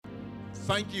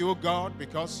Thank you, O God,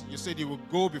 because you said you will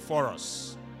go before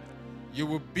us. You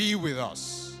will be with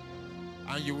us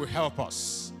and you will help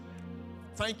us.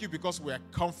 Thank you because we are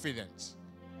confident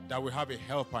that we have a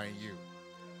helper in you.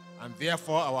 And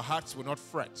therefore our hearts will not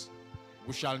fret.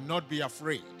 We shall not be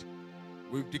afraid.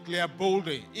 We declare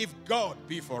boldly, if God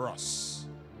be for us,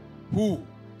 who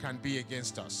can be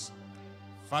against us?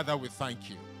 Father, we thank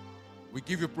you. We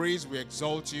give you praise, we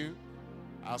exalt you.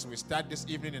 As we start this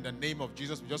evening in the name of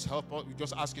Jesus, we just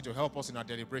ask you to help us in our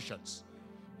deliberations.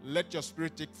 Let your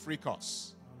spirit take free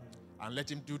course and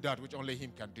let him do that which only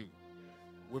him can do.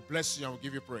 We bless you and we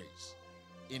give you praise.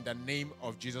 In the name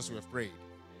of Jesus we have prayed.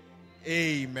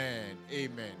 Amen.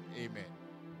 Amen. Amen.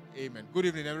 Amen. Good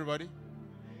evening, everybody.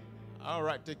 All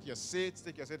right, take your seats.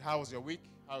 Take your seat. How was your week?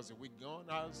 How's the week going?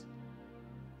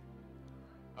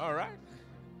 All right.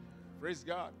 Praise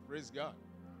God. Praise God.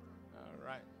 All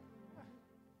right.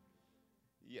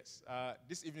 Yes.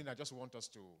 This evening, I just want us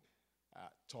to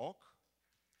talk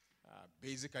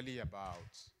basically about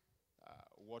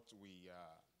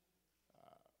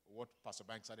what Pastor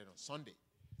Banks started on Sunday,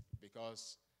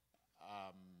 because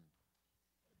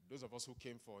those of us who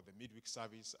came for the midweek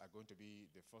service are going to be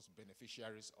the first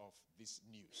beneficiaries of this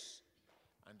news.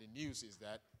 And the news is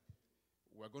that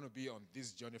we're going to be on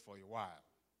this journey for a while.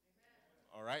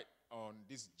 Amen. All right? On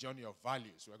this journey of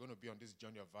values. We're going to be on this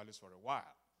journey of values for a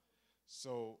while.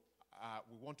 So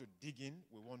we want to dig in.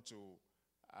 We want to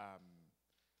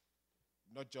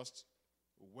not just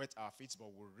wet our feet, but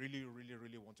we really, really,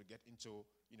 really want to get into,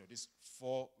 these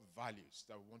 4 values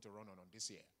that we want to run on this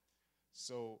year.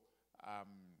 So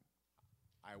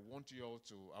I want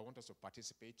us to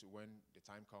participate when the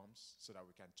time comes so that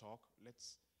we can talk.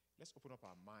 Let's open up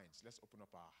our minds. Let's open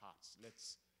up our hearts.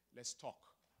 Let's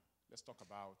talk. Let's talk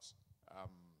about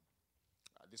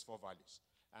these 4 values.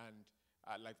 And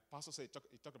like Pastor said,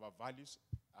 he talked about values.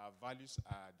 Values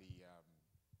are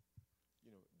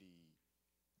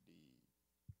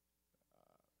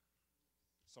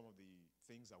some of the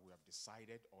things that we have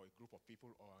decided, or a group of people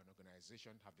or an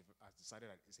organization has decided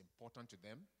that it's important to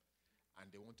them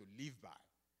and they want to live by.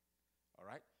 All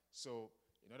right? So,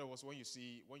 in other words, when you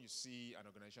see an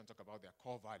organization talk about their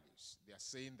core values, they are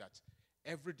saying that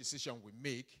every decision we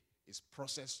make is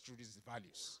processed through these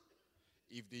values.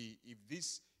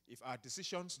 If our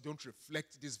decisions don't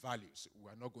reflect these values,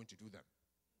 we are not going to do them.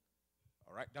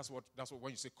 All right? That's what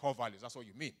when you say core values, that's what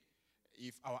you mean.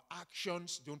 If our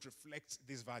actions don't reflect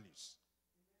these values,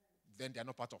 then they are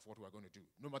not part of what we are going to do,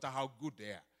 no matter how good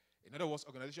they are. In other words,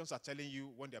 organizations are telling you,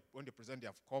 when they present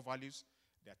their core values,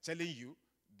 they are telling you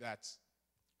that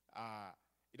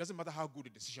it doesn't matter how good the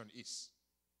decision is.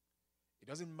 It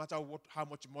doesn't matter how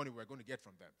much money we're going to get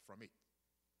from it.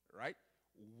 Right?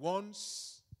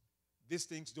 Once these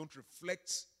things don't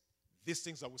reflect these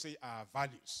things that we say are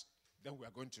values, then we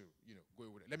are going to, go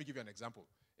with it. Let me give you an example.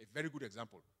 A very good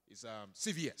example is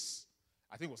CVS.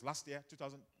 I think it was last year,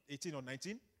 2018 or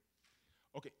 19.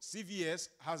 Okay, CVS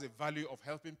has a value of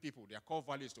helping people. Their core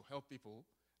value is to help people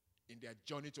in their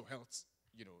journey to health,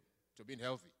 to being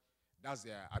healthy. That's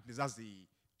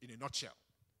in a nutshell.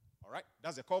 All right?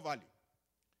 That's the core value.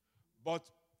 But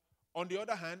on the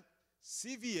other hand,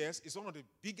 CVS is one of the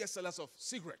biggest sellers of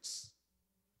cigarettes.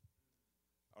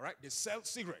 All right? They sell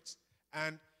cigarettes.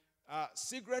 And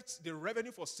cigarettes, the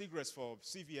revenue for cigarettes for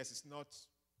CVS is not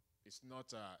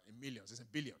in millions, it's in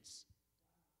billions.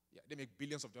 Yeah, they make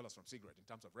billions of dollars from cigarettes in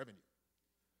terms of revenue.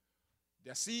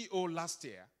 Their CEO last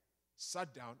year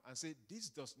sat down and said, this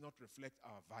does not reflect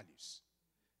our values.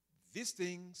 These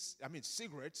things,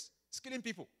 cigarettes, it's killing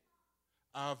people.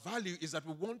 Our value is that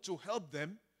we want to help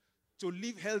them to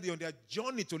live healthy on their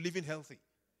journey to living healthy.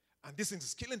 And this thing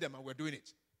is killing them, and we're doing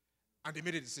it. And they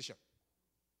made a decision.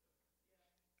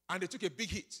 And they took a big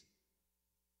hit.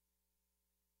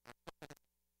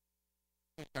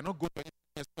 You cannot go to any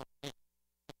store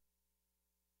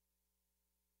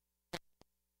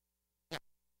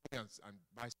and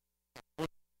buy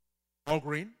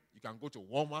Walgreens. You can go to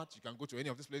Walmart. You can go to any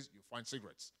of these places. You find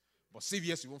cigarettes. But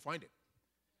CVS, you won't find it.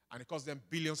 And it costs them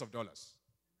billions of dollars.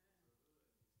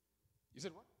 You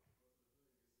said what?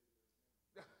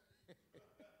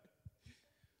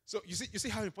 So you see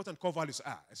how important core values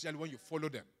are, especially when you follow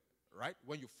them, right?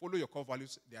 When you follow your core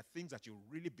values, there are things that you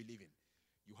really believe in.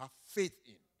 You have faith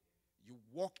in. You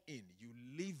walk in. You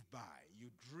live by. You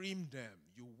dream them.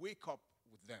 You wake up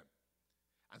with them.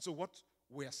 And so what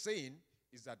we are saying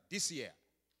is that this year,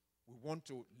 we want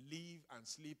to live and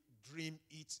sleep, dream,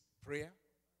 eat, prayer,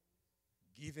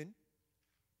 giving,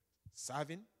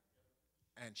 serving,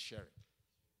 and sharing.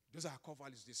 Those are our core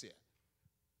values this year.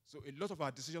 So a lot of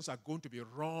our decisions are going to be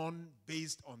run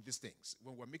based on these things.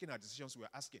 When we're making our decisions, we're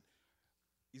asking,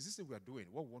 is this thing we are doing,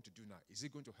 what we want to do now, is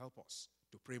it going to help us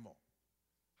to pray more?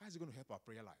 How is it going to help our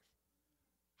prayer life?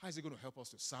 How is it going to help us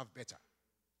to serve better?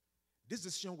 This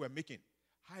decision we're making,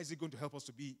 how is it going to help us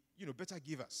to be, better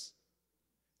givers?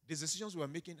 These decisions we're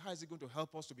making, how is it going to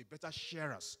help us to be better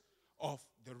sharers of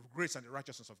the grace and the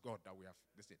righteousness of God that we have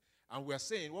this thing? And we're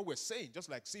saying, what we're saying, just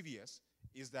like CVS,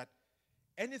 is that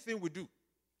anything we do,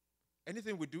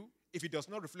 if it does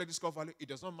not reflect this core value, it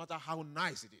does not matter how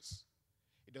nice it is.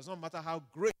 It does not matter how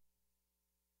great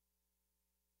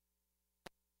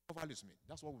core values mean.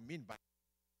 That's what we mean by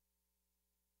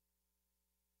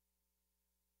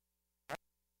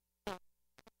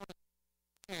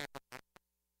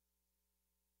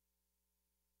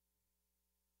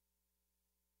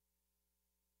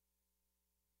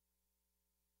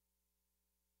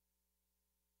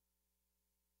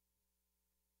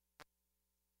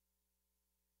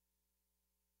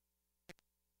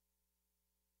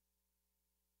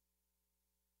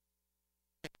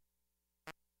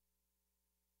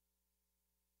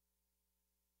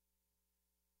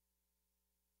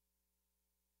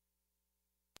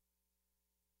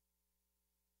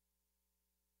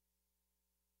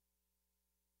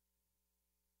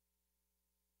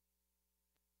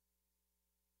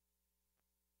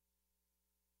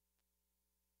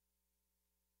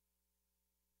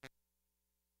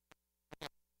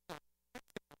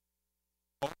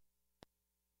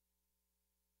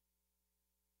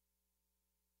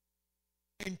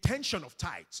intention of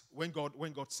tithes when God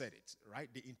said it, right?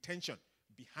 The intention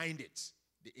behind it,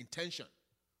 the intention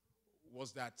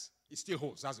was that it still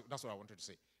holds. That's what I wanted to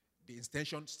say. The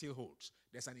intention still holds.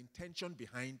 There's an intention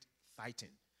behind tithing.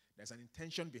 There's an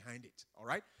intention behind it. All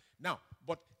right? Now,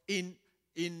 but in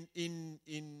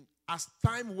as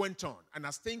time went on and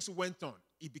as things went on,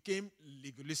 it became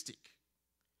legalistic.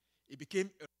 It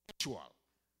became a ritual.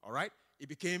 All right? It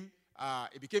became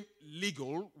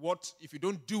legal. What if you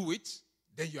don't do it,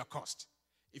 then you are cursed.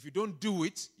 If you don't do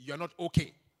it, you are not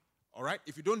okay. All right?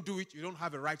 If you don't do it, you don't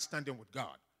have a right standing with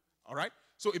God. All right?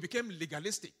 So it became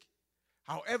legalistic.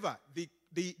 However, the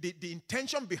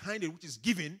intention behind it, which is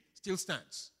giving, still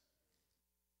stands.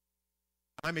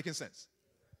 Am I making sense?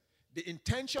 The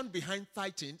intention behind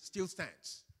tithing still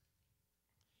stands.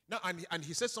 Now, and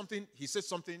he said something. He said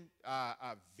something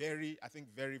very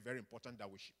important that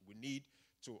we need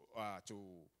to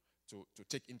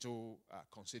take into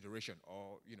consideration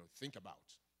or think about.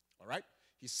 All right.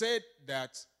 He said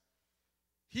that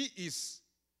he is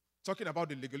talking about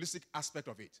the legalistic aspect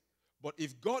of it. But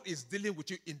if God is dealing with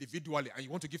you individually and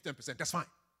you want to give 10%, that's fine.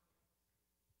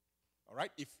 All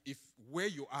right? If where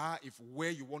you are, if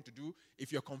where you want to do,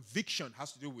 if your conviction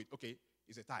has to do with, okay,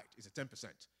 it's a tithe, it's a 10%,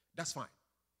 that's fine.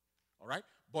 All right?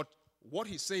 But what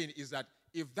he's saying is that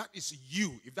if that is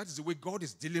you, if that is the way God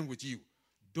is dealing with you,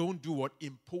 don't do what?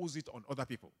 Impose it on other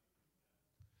people.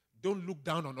 Don't look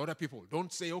down on other people.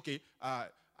 Don't say, okay,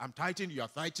 I'm tithing, you are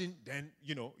tithing, then,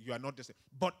 you are not the same.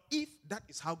 But if that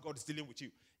is how God is dealing with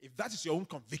you, if that is your own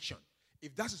conviction,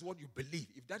 if that is what you believe,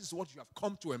 if that is what you have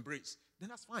come to embrace, then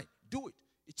that's fine. Do it.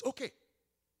 It's okay.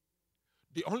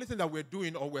 The only thing that we're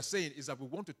doing or we're saying is that we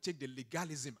want to take the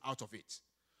legalism out of it.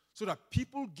 So that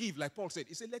people give, like Paul said,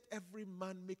 he said, let every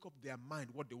man make up their mind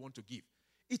what they want to give.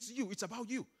 It's you. It's about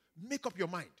you. Make up your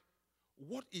mind.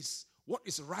 What is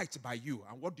right by you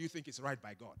and what do you think is right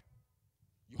by God?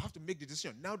 You have to make the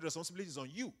decision. Now the responsibility is on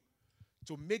you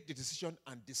to make the decision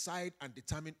and decide and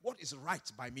determine what is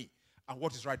right by me and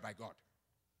what is right by God.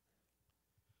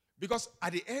 Because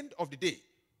at the end of the day,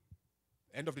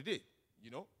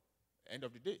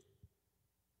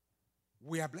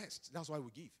 we are blessed. That's why we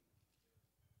give.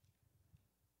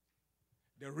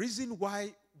 The reason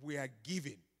why we are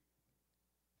giving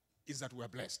is that we are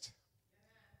blessed.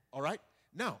 All right?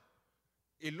 Now,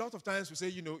 a lot of times we say,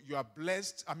 you are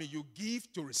blessed. You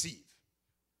give to receive.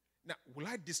 Now, will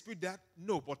I dispute that?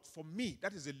 No, but for me,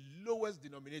 that is the lowest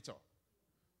denominator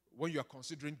when you are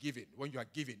considering giving, when you are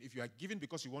giving. If you are giving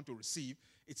because you want to receive,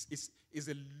 it's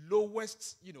the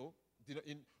lowest, when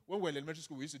we were in elementary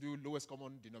school, we used to do lowest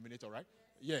common denominator, right?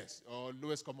 Yes, or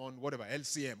lowest common, whatever,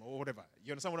 LCM or whatever.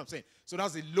 You understand what I'm saying? So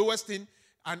that's the lowest thing.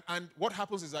 And what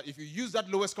happens is that if you use that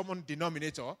lowest common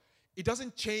denominator, it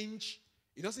doesn't change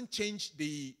the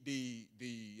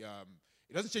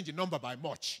number by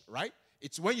much, right?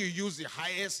 It's when you use the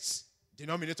highest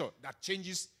denominator that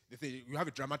changes the thing. You have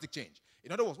a dramatic change.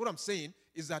 In other words, what I'm saying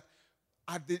is that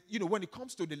when it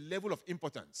comes to the level of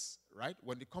importance, right?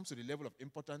 When it comes to the level of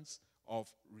importance of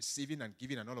receiving and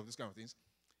giving and all of these kind of things,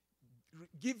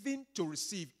 giving to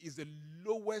receive is the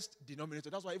lowest denominator.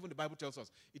 That's why even the Bible tells us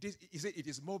it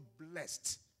is more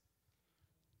blessed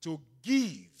to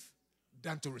give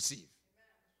than to receive.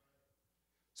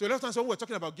 So a lot of times when we're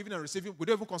talking about giving and receiving, we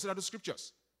don't even consider those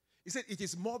scriptures. He said it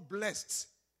is more blessed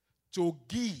to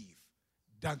give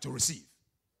than to receive.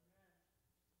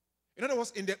 In other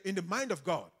words, in the mind of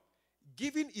God,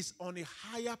 giving is on a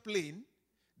higher plane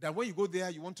than when you go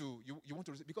there, you want to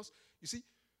receive. Because, you see,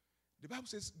 the Bible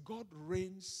says God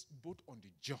reigns both on the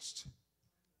just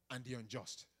and the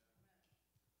unjust.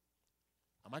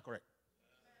 Am I correct?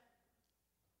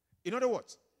 In other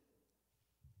words,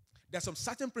 there are some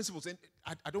certain principles, and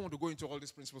I don't want to go into all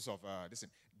these principles of this thing,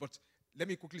 but let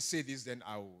me quickly say this, then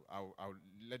I'll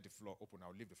let the floor open.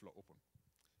 I'll leave the floor open.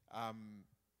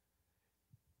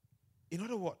 In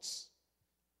other words,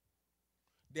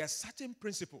 there are certain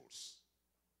principles,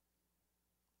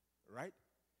 right,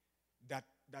 that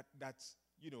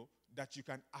you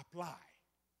can apply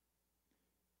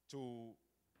to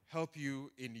help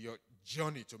you in your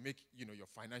journey to make, your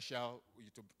financial,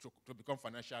 to become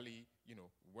financially,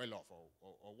 well off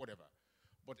or whatever.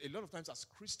 But a lot of times as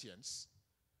Christians,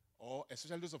 or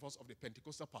especially those of us of the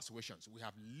Pentecostal persuasions, we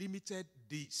have limited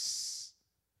this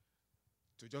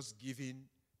to just giving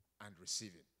and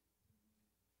receiving.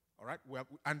 All right?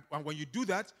 And when you do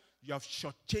that, you have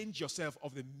shortchanged yourself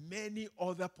of the many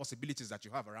other possibilities that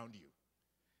you have around you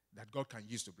that God can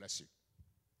use to bless you.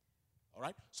 All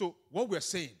right? So what we're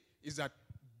saying is that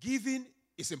giving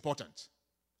is important.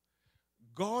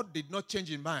 God did not change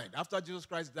his mind. After Jesus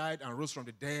Christ died and rose from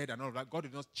the dead and all of that, God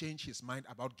did not change his mind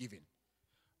about giving.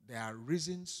 There are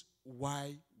reasons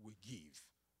why we give.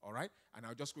 All right? And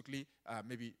I'll just quickly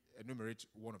maybe enumerate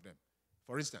one of them.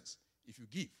 For instance, if you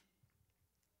give,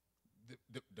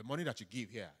 the money that you give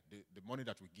here, the money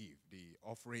that we give, the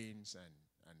offerings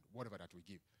and whatever that we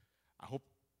give, I hope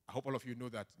all of you know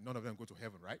that none of them go to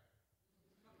heaven, right?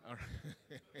 All right.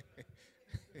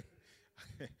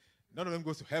 None of them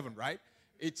goes to heaven, right?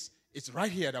 It's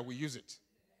right here that we use it.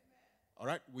 All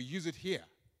right? We use it here.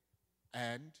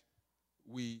 And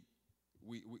we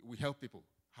help people.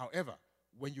 However,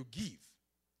 when you give,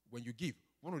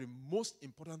 one of the most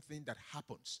important things that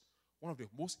happens, one of the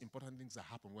most important things that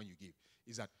happen when you give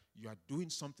is that you are doing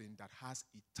something that has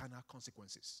eternal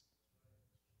consequences.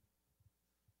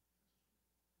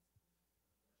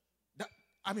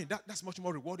 That's much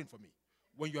more rewarding for me.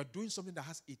 When you are doing something that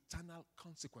has eternal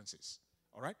consequences.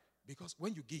 All right? Because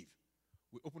when you give,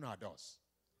 we open our doors.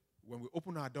 When we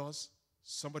open our doors,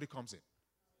 somebody comes in.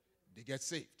 They get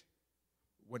saved.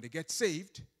 When they get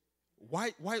saved,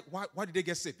 why did they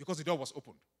get saved? Because the door was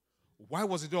opened. Why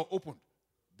was the door opened?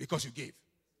 Because you gave.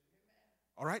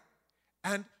 All right?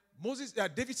 And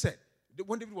David said,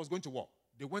 when David was going to war,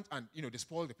 they went and, they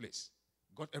spoiled the place,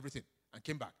 got everything, and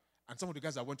came back. And some of the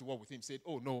guys that went to war with him said,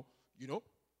 oh, no,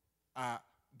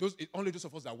 only those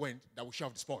of us that went that will share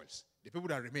of the spoils. The people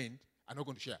that remained are not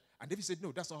going to share. And David said,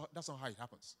 no, that's not how it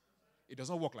happens. It does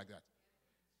not work like that.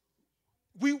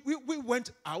 We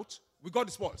went out, we got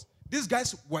the spoils. These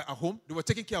guys were at home, they were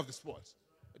taking care of the spoils.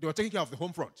 They were taking care of the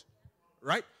home front.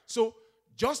 Right? So,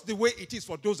 just the way it is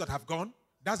for those that have gone,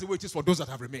 that's the way it is for those that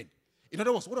have remained. In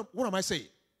other words, what am I saying?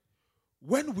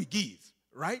 When we give,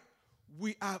 right,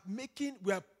 we are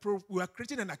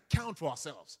creating an account for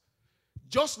ourselves.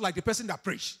 Just like the person that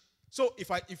preached. So if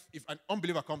an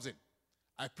unbeliever comes in,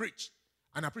 I preach,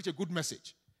 and I preach a good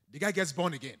message, the guy gets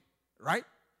born again, right?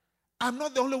 I'm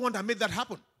not the only one that made that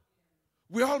happen.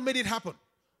 We all made it happen.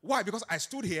 Why? Because I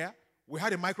stood here, we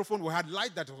had a microphone, we had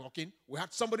light that was working, we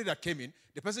had somebody that came in,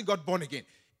 the person got born again.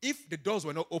 If the doors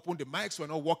were not open, the mics were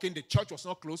not working, the church was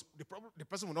not closed, the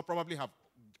person would not probably have,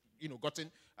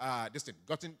 gotten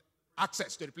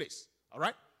access to the place. All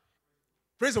right?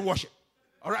 Praise and worship.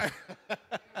 All right?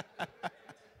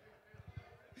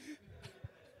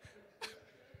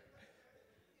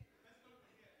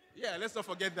 Yeah, let's not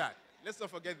forget that.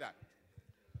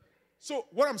 So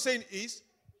what I'm saying is,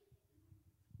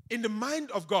 in the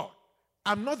mind of God,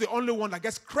 I'm not the only one that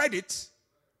gets credit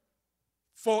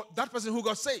for that person who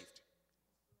got saved.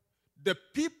 The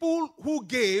people who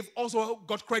gave also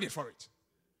got credit for it.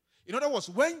 In other words,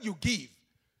 when you give,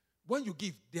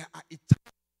 there are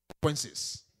eternal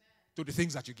consequences to the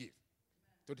things that you give,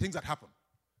 to the things that happen.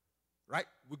 Right?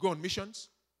 We go on missions,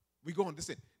 we go on this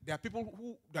thing. There are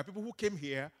people who came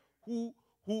here who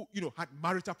had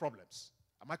marital problems.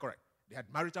 Am I correct? They had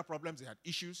marital problems, they had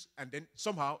issues, and then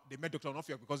somehow they met Dr.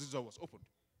 Omonaiye because this door was opened.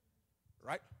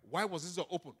 Right? Why was this door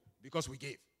opened? Because we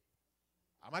gave.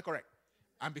 Am I correct?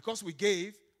 And because we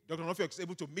gave, Dr. Omonaiye was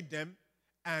able to meet them,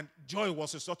 and joy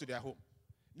was restored to their home.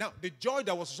 Now, the joy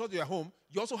that was restored to their home,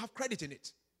 you also have credit in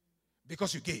it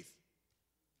because you gave.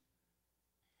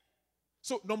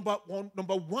 So number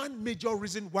one major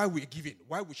reason why we're giving,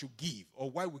 why we should give, or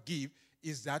why we give,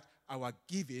 is that our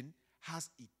giving has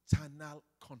eternal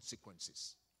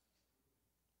consequences.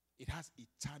 It has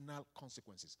eternal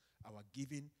consequences. Our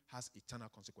giving has eternal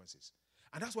consequences.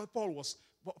 And that's why Paul was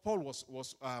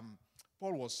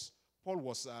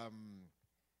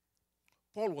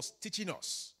teaching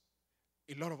us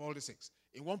a lot of all these things.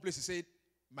 In one place he said,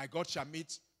 my God shall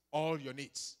meet all your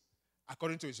needs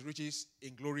according to his riches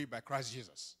in glory by Christ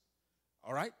Jesus.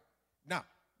 All right? Now,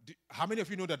 how many of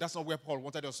you know that that's not where Paul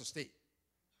wanted us to stay?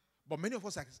 But many of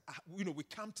us, we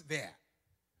camped there.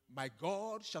 My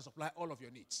God shall supply all of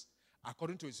your needs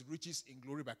according to his riches in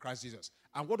glory by Christ Jesus.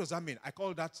 And what does that mean? I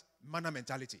call that manna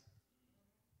mentality.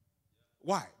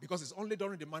 Why? Because it's only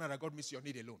during the manna that God meets your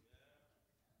need alone.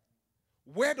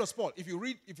 Where does Paul, if you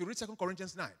read 2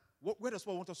 Corinthians 9, where does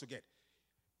Paul want us to get?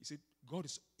 He said, God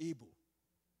is able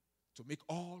to make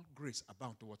all grace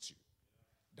abound towards you,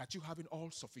 that you having all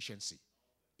sufficiency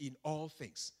in all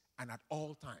things and at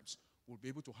all times will be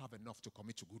able to have enough to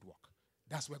commit to good work.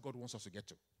 That's where God wants us to get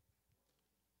to.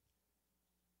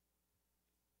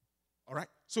 All right?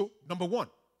 So, number one,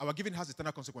 our giving has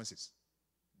eternal consequences.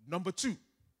 Number two,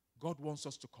 God wants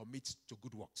us to commit to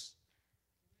good works.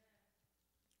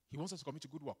 He wants us to commit to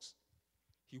good works.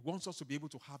 He wants us to be able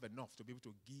to have enough to be able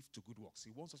to give to good works.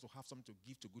 He wants us to have something to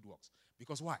give to good works.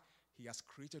 Because why? He has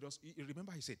created us.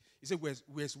 Remember he said,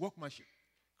 where's workmanship?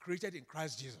 Created in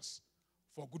Christ Jesus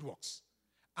for good works.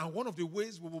 And one of the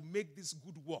ways we will make these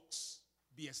good works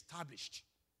be established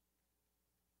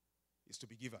is to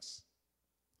be givers.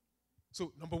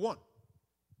 So, number one,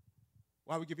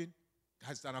 why are we giving? It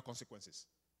has eternal consequences.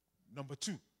 Number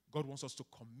two, God wants us to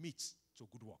commit to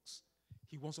good works.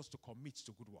 He wants us to commit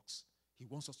to good works. He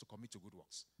wants us to commit to good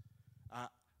works.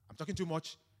 I'm talking too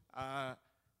much.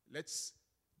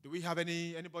 Do we have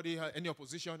anybody, any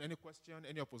opposition, any question,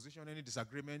 any opposition, any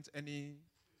disagreement, any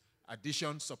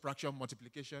addition, subtraction,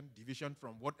 multiplication, division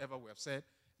from whatever we have said?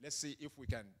 Let's see if we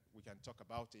can talk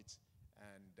about it,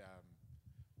 and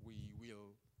we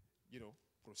will,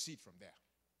 proceed from there.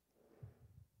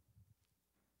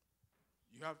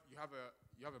 You have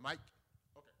a mic?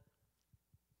 Okay.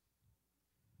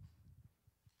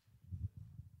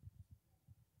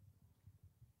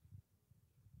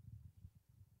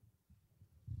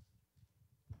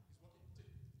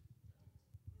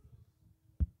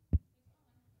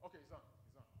 Okay, it's on.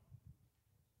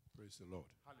 Praise the Lord.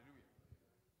 Hallelujah.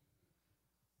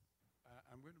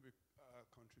 I'm going to be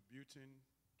contributing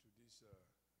to this,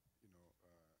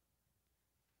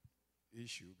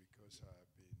 issue because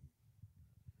I've been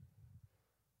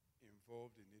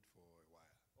involved in it for a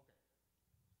while. Okay.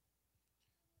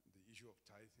 The issue of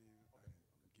tithing and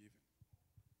giving.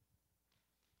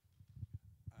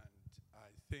 And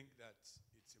I think that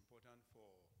it's important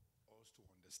for us to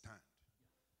understand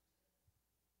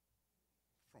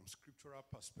from scriptural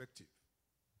perspective.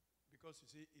 Because you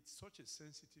see, it's such a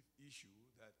sensitive issue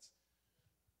that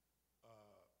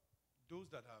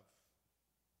those that have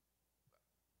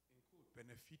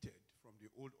benefited from the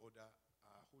old order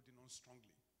are holding on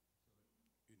strongly,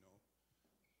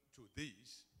 to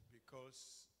this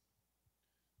because,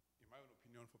 in my own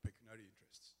opinion, for pecuniary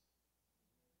interests.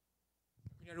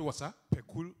 Pecuniary what, sir?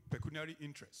 Pecuniary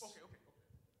interests. Okay.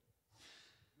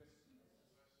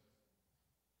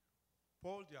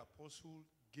 Paul the Apostle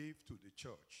gave to the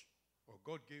church, or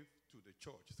God gave to the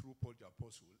church through Paul the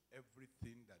Apostle,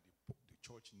 everything that the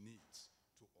church needs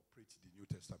to operate the New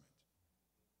Testament.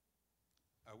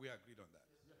 Are we agreed on that?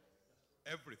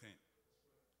 Everything.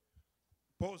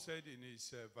 Paul said in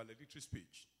his valedictory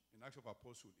speech in Acts of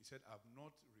Apostles, he said, I've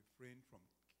not refrained from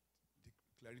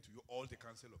declaring to you all the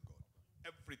counsel of God.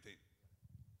 Everything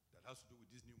that has to do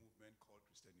with this new movement called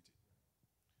Christianity.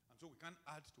 And so we can't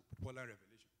add to popular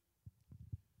revelation.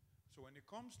 So when it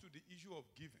comes to the issue of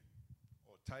giving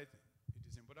or tithing, it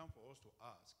is important for us to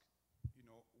ask,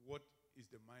 what is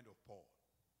the mind of Paul?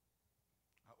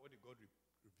 What did God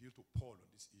reveal to Paul on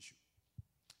this issue?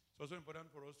 It's also important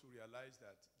for us to realize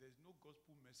that there's no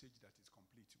gospel message that is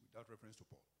complete without reference to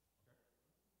Paul. Okay.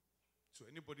 So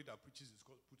anybody that preaches his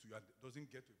gospel to you and doesn't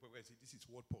get to a point where I say this is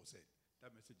what Paul said,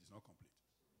 that message is not complete.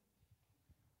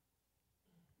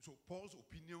 So Paul's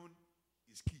opinion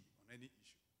is key on any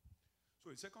issue.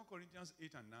 So in 2 Corinthians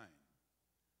 8 and 9,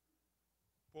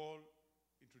 Paul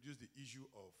introduced the issue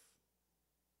of,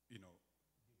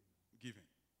 giving.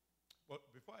 But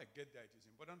before I get there, it is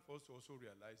important for us to also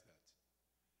realize that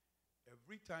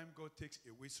every time God takes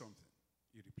away something,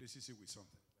 he replaces it with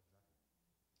something.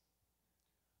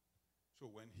 So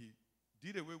when he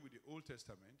did away with the Old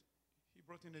Testament, he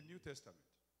brought in the New Testament.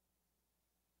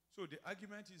 So the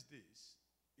argument is this: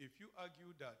 if you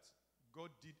argue that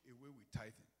God did away with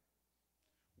tithing,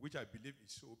 which I believe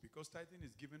is so, because tithing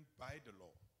is given by the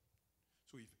law,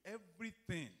 So if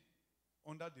everything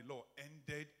under the law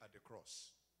ended at the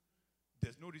cross,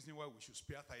 there's no reason why we should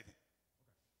spare tithing.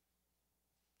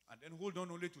 And then hold on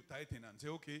only to tithing and say,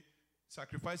 okay,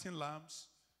 sacrificing lambs,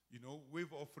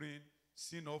 wave offering,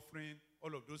 sin offering,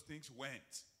 all of those things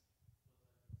went.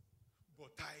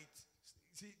 But tithe,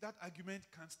 see, that argument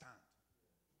can't stand.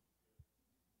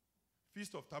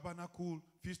 Feast of Tabernacle,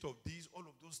 Feast of these, all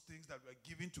of those things that were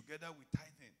given together with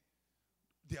tithing,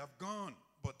 they have gone,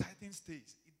 but tithing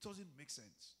stays. It doesn't make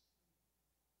sense.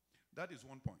 That is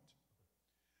one point.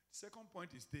 Second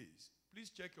point is this. Please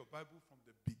check your Bible from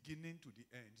the beginning to the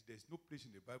end. There's no place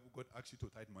in the Bible God asks you to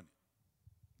tithe money.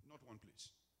 Not one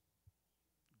place.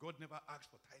 God never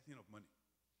asked for tithing of money.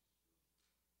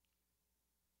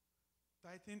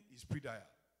 Tithing is predial.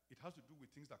 It has to do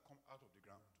with things that come out of the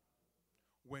ground.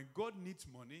 When God needs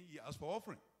money, he asks for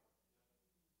offering.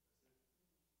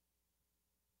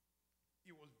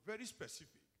 He was very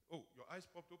specific. Oh, your eyes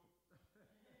popped open.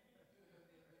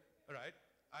 All right?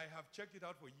 I have checked it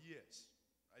out for years.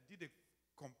 I did a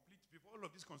complete, before all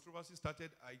of this controversy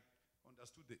started, I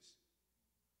understood this.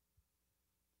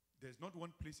 There's not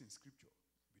one place in Scripture,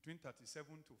 between 37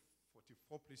 to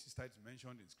 44 places tithes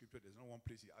mentioned in Scripture, there's not one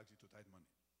place he asks you to tithe money.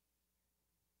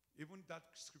 Even that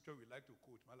scripture we like to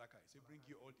quote, Malachi, say, bring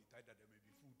you all the tithe that there may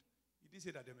be food. He didn't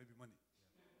say that there may be money.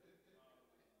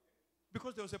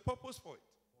 Because there was a purpose for it.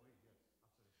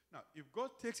 Now, if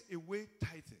God takes away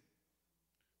tithing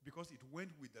because it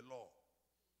went with the law,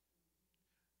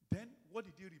 then what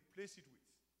did he replace it with?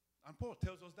 And Paul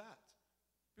tells us that.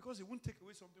 Because he won't take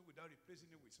away something without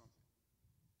replacing it with something.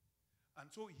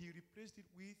 And so he replaced it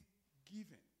with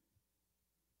giving.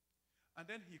 And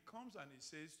then he comes and he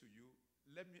says to you,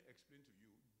 let me explain to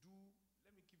you,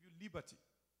 let me give you liberty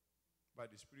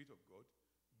by the Spirit of God.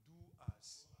 Do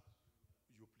as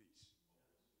you please.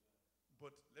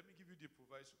 But let me give you the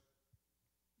proviso.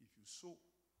 If you sow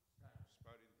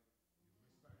sparingly,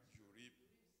 you reap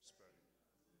sparingly.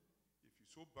 If you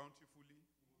sow bountifully,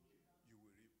 you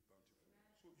will reap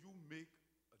bountifully. So you make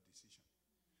a decision.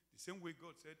 The same way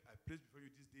God said, I place before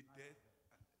you this day death.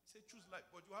 And say choose life,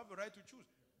 but you have a right to choose.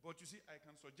 But you see, I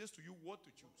can suggest to you what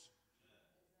to choose.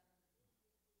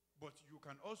 But you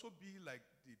can also be like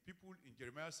the people in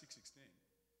Jeremiah 6:16,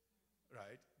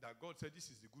 right? That God said,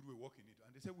 this is the good way, walk in it.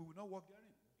 And they said, we will not walk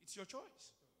therein. It's your choice.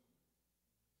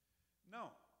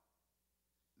 Now,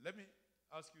 let me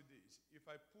ask you this. If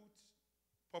I put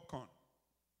popcorn,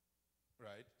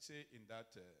 right, say in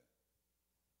that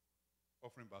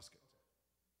offering basket,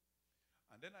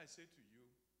 and then I say to you,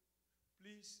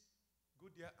 please go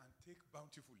there and take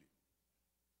bountifully.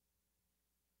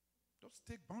 Just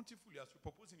take bountifully as you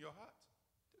propose in your heart.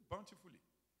 Take bountifully.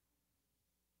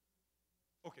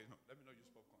 Okay, no, let me not use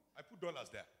popcorn. I put dollars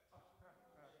there.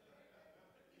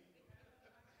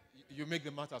 You make the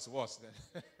matters worse then.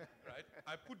 Right?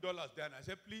 I put dollars there and I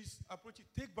said, please approach it.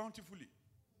 Take bountifully.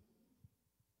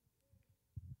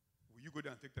 Will you go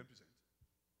there and take 10%?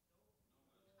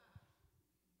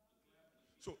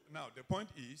 So now the point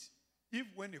is, if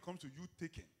when it comes to you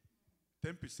taking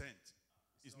 10%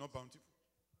 is not bountiful.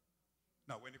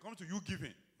 Now, when it comes to you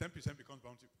giving, 10% becomes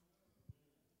bountiful.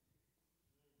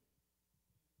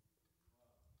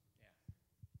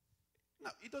 Yeah.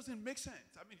 Now, it doesn't make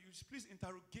sense. I mean, you please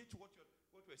interrogate what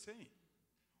we're saying.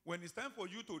 When it's time for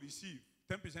you to receive,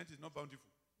 10% is not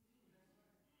bountiful.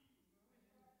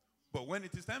 But when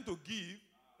it is time to give,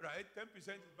 right, 10%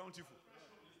 is bountiful.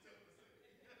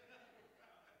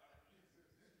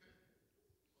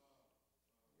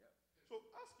 So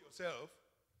ask yourself,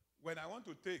 when I want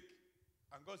to take,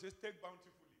 and God says, take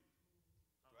bountifully,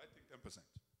 do I take 10%?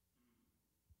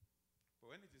 But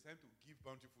when it is time to give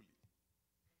bountifully,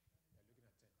 You're looking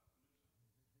at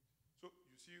 10. So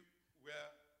you see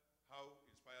how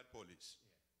inspired Paul is.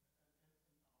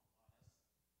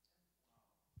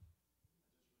 Yeah.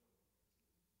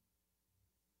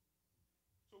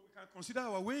 So we can consider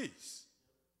our ways.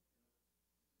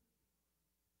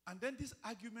 And then this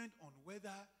argument on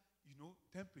whether,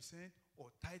 10% or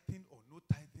tithing or no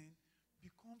tithing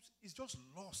is just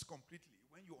lost completely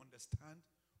when you understand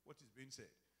what is being said.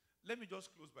 Let me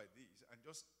just close by this and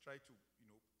just try to,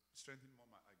 strengthen more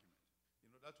my argument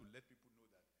in order to let people know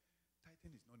that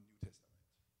tithing is not New Testament.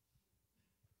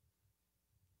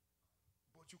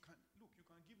 But you can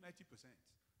give 90%.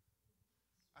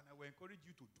 And I will encourage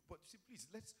you to do, but see, please,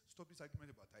 let's stop this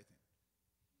argument about tithing.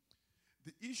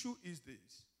 The issue is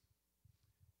this.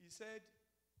 He said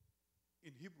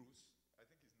in Hebrews, I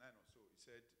think it's 9 or so, he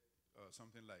said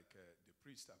something like the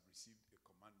priests have received a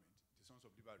commandment. The sons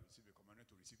of Levi received a commandment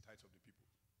to receive tithes of the people.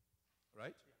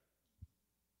 Right? Yeah.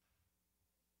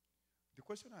 The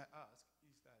question I ask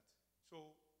is that,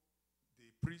 So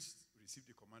the priests received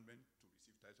the commandment to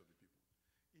receive tithes of the people.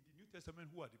 In the New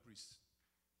Testament, who are the priests?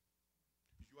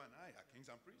 You and I are kings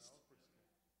and priests.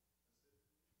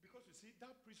 Because you see,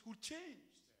 that priesthood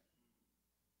changed.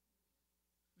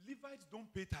 Levites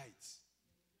don't pay tithes.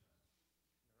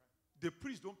 The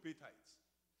priests don't pay tithes.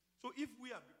 So if we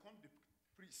have become the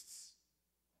priests,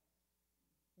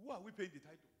 who are we paying the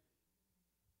tithe to?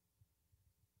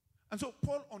 And so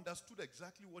Paul understood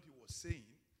exactly what he was saying,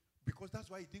 because that's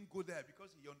why he didn't go there,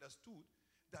 because he understood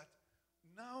that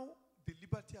now the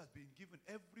liberty has been given.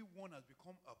 Everyone has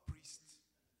become a priest,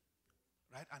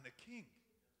 right? And a king.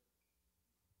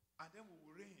 And then we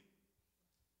will reign.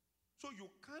 So you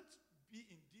can't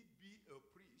indeed be a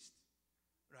priest,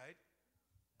 right?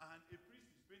 And a priest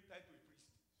is paying tithe to a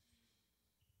priest.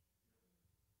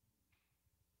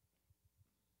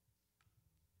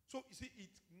 So you see,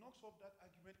 it knocks off that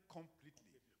argument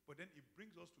completely. But then it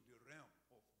brings us to the realm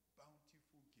of bountiful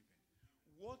giving.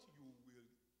 What you will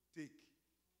take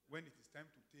when it is time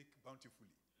to take bountifully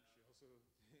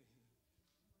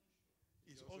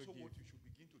is also what you should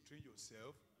begin to train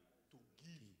yourself to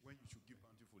give when you should give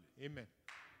bountifully. Amen.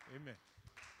 Amen.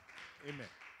 Amen.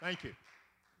 Thank you.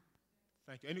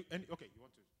 Thank you. Okay, you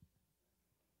want to?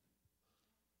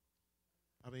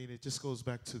 I mean, it just goes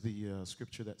back to the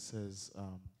scripture that says,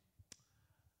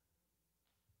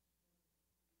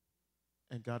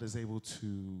 and God is able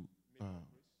to,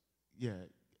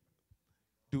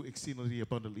 do exceedingly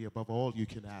abundantly above all you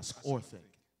can ask or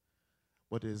think.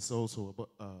 But it's also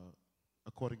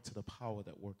according to the power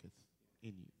that worketh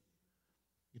in you.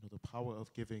 You know, the power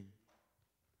of giving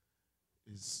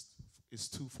is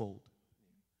twofold.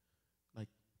 Like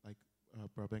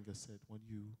Brabenga said, when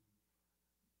you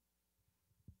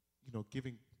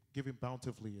giving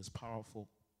bountifully is powerful,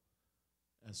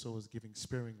 and so is giving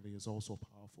sparingly is also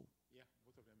powerful. Yeah,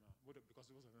 both of them are. Because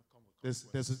both of them come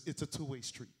with it's a two-way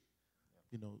street.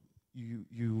 Yeah. You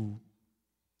know,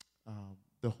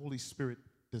 the Holy Spirit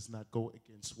does not go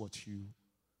against what you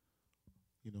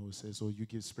it says, oh, you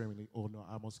give sparingly, oh no,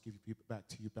 I must give you back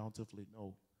to you bountifully.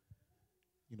 No.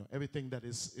 Everything that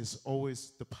is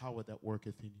always the power that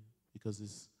worketh in you, because it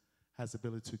has the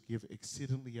ability to give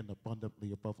exceedingly and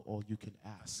abundantly above all you can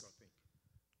ask.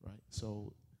 Right?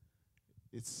 So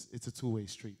it's a two-way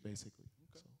street, basically.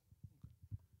 Okay. So.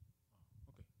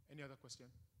 Okay. Any other question?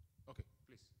 Okay,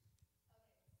 please.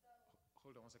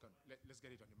 Hold on one second. Let's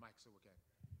get it on the mic so we can.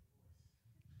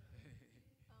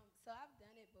 So I've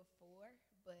done it before,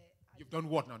 but You've done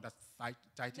what now? That's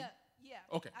tithing? No, yeah.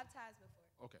 Okay. I've tithed before.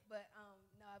 Okay. But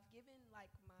no, I've given like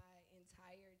my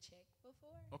entire check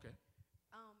before. Okay.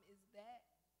 Is that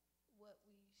what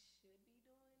we should be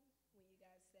doing when you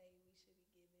guys say we should be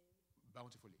giving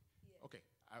Bountifully. Yeah. Okay.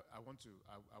 I want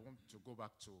to go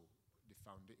back to the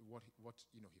what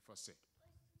he first said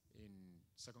in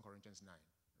 2 Corinthians 9,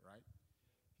 right?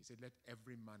 He said, "Let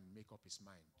every man make up his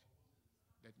mind.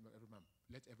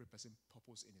 Let every person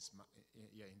purpose in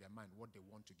in their mind what they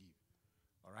want to give."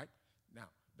 All right.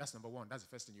 Now, that's number one. That's the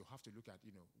first thing you have to look at.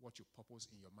 What you purpose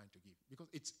in your mind to give, because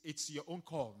it's your own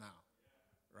call now,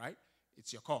 right?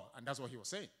 It's your call, and that's what he was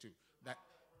saying too. That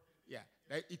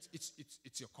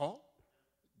it's your call.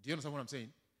 Do you understand what I'm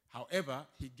saying? However,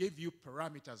 he gave you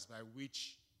parameters by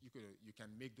which you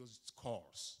can make those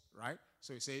calls, right?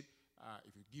 So he said,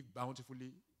 if you give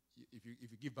bountifully, if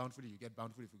you give bountifully, you get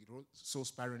bountifully. If you sow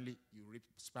sparingly, you reap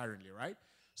sparingly, right?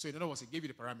 So in other words, he gave you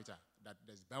the parameter that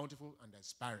there's bountiful and there's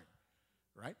sparing,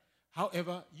 right?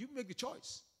 However, you make the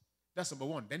choice. That's number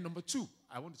one. Then number two,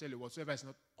 I want to tell you, whatsoever is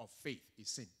not of faith is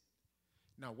sin.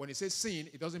 Now, when it says sin,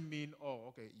 it doesn't mean, oh,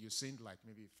 okay, you sinned like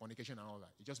maybe fornication and all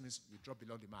that. It just means you drop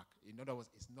below the mark. In other words,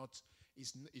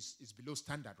 it's below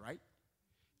standard, right?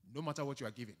 No matter what you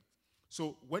are giving.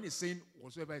 So when it's saying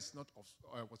whatsoever is not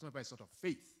of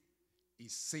faith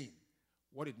is sin,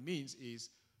 what it means is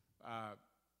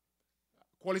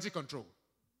quality control.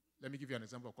 Let me give you an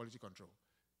example of quality control.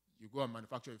 You go and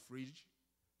manufacture a fridge,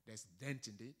 there's dent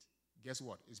in it. Guess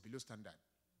what? It's below standard.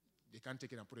 They can't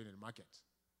take it and put it in the market,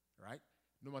 right?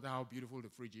 No matter how beautiful the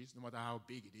fridge is, no matter how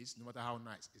big it is, no matter how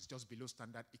nice, it's just below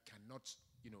standard. It cannot,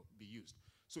 be used.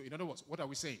 So in other words, what are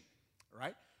we saying,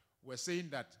 right? We're saying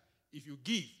that if you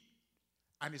give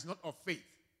and it's not of faith,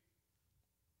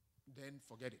 then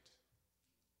forget it.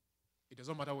 It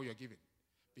doesn't matter what you're giving,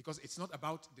 because it's not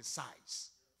about the size.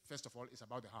 First of all, it's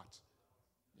about the heart.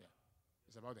 Yeah,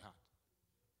 it's about the heart.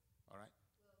 All right?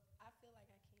 Well, I feel like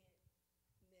I can't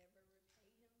never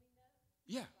repay him enough.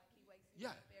 Yeah. Like he wakes me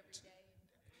up every day.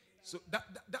 So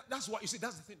that's what, you see,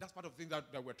 that's the thing, that's part of the thing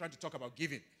that we're trying to talk about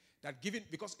giving. That giving,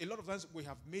 because a lot of times we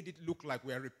have made it look like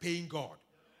we are repaying God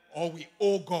or we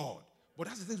owe God. But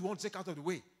that's the thing we want to take out of the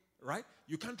way, right?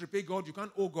 You can't repay God. You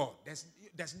can't owe God. There's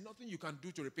nothing you can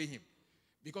do to repay him.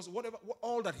 Because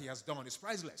all that he has done is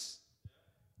priceless.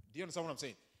 Do you understand what I'm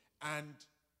saying? And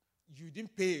you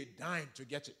didn't pay a dime to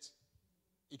get it.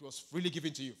 It was freely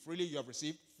given to you. Freely you have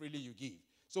received, freely you give.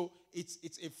 So it's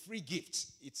a free gift.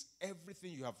 It's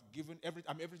everything you have given,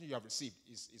 everything you have received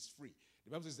is free.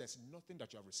 The Bible says there's nothing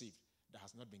that you have received that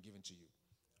has not been given to you.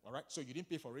 All right? So you didn't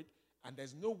pay for it, and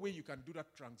there's no way you can do that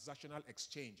transactional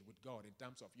exchange with God in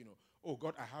terms of, oh,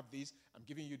 God, I have this, I'm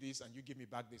giving you this, and you give me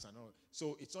back this and all.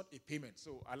 So it's not a payment.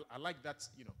 So I like that,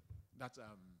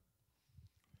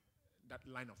 that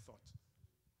line of thought.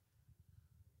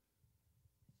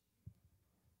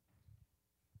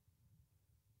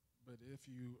 But if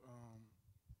you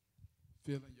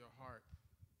feel in your heart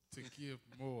to give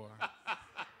more,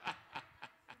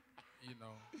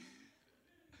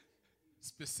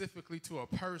 specifically to a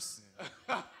person,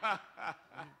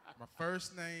 my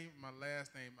first name, my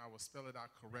last name, I will spell it out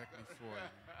correctly for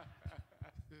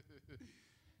you.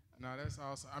 No, that's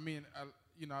awesome. I mean,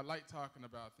 I like talking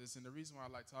about this, and the reason why I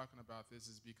like talking about this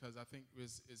is because I think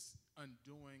it's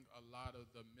undoing a lot of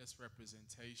the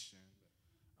misrepresentation.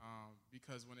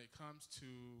 Because when it comes to,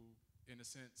 in a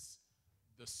sense,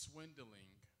 the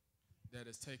swindling that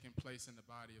is taking place in the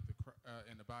body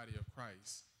of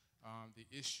Christ, the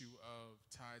issue of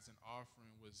tithes and offering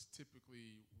was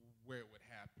typically where it would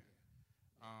happen.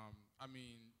 I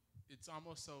mean, it's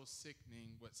almost so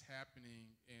sickening what's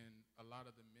happening in a lot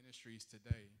of the ministries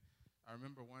today. I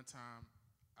remember one time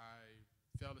I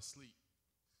fell asleep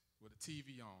with a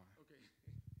TV on. Okay.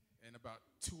 And about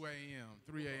 2 a.m.,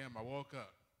 3 a.m., I woke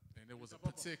up. And there was a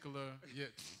particular, I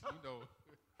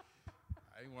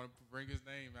didn't want to bring his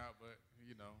name out, but,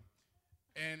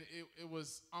 And it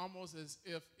was almost as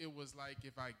if it was like,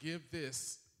 if I give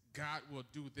this, God will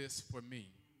do this for me.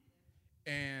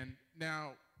 And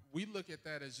now we look at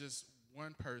that as just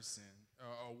one person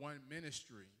or one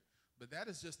ministry, but that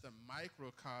is just a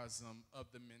microcosm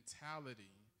of the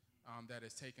mentality that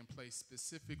is taking place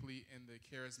specifically in the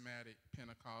charismatic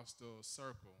Pentecostal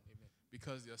circle. Amen.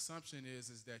 Because the assumption is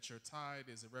that your tithe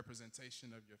is a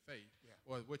representation of your faith,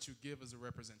 or what you give is a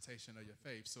representation of your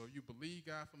faith. So if you believe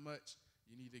God for much,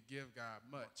 you need to give God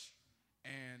much.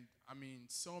 And, I mean,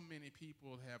 so many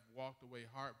people have walked away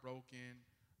heartbroken,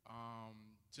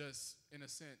 just, in a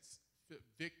sense,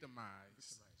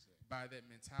 victimized by that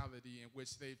mentality in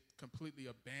which they've completely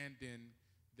abandoned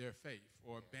their faith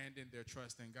or abandoned their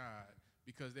trust in God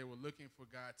because they were looking for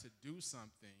God to do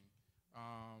something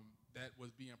that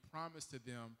was being promised to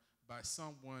them by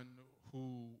someone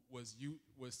who was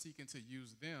seeking to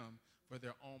use them for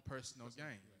their own personal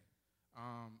gain.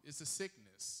 It's a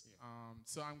sickness.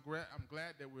 So I'm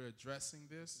glad that we're addressing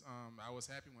this. I was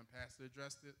happy when Pastor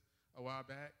addressed it a while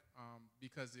back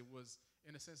because it was,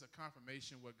 in a sense, a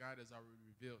confirmation what God has already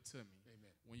revealed to me.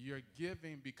 Amen. When you're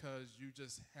giving because you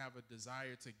just have a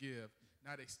desire to give,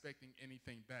 not expecting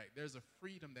anything back, there's a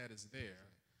freedom that is there.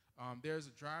 There's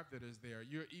a drive that is there.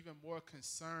 You're even more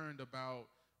concerned about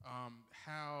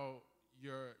how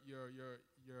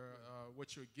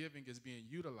what you're giving is being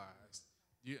utilized,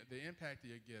 the impact that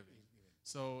you're giving.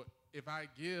 So if I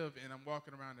give and I'm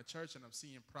walking around the church and I'm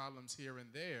seeing problems here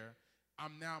and there,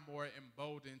 I'm now more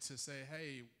emboldened to say,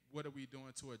 hey, what are we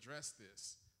doing to address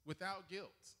this without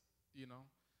guilt,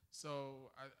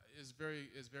 So it's very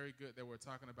good that we're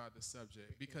talking about this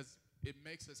subject because it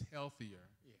makes us healthier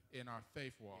in our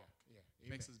faith walk. It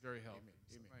makes us very healthy.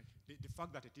 Amen. So the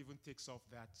fact that it even takes off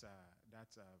that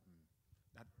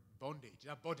bondage,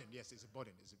 that burden, yes, it's a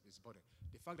burden. It's a burden.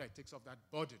 The fact that it takes off that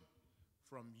burden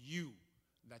from you,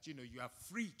 that you are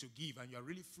free to give and you are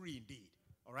really free indeed.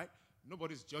 All right?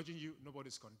 Nobody's judging you.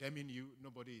 Nobody's condemning you.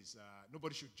 Nobody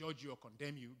should judge you or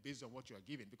condemn you based on what you are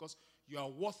giving because you are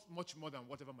worth much more than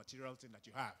whatever material thing that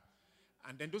you have.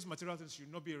 And then those material things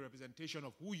should not be a representation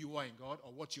of who you are in God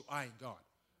or what you are in God.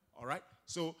 All right?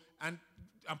 So, and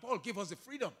Paul gave us the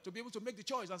freedom to be able to make the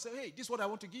choice and say, hey, this is what I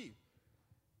want to give.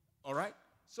 All right?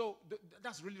 So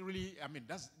that's really, really, I mean,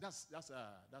 that's yes,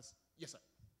 sir.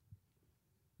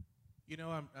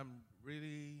 I'm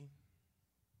really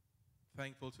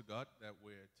thankful to God that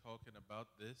we're talking about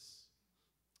this.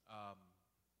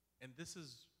 And this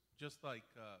is just like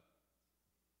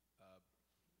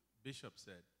Bishop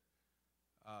said.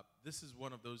 This is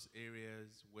one of those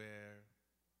areas where,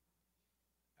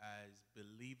 as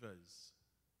believers,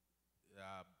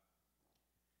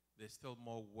 there's still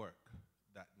more work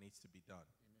that needs to be done.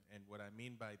 Amen. And what I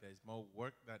mean by there's more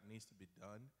work that needs to be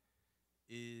done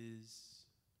is,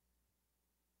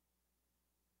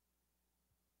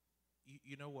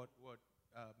 what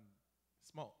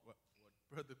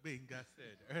Brother Benga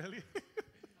said earlier.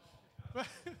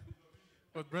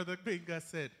 What Brother Benga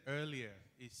said earlier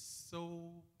is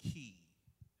so key.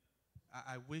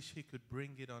 I wish he could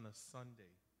bring it on a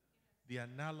Sunday. The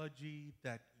analogy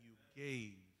that you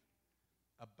gave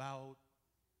about,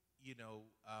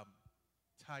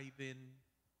 tithing,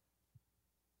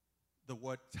 the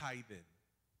word tithing,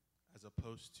 as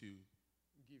opposed to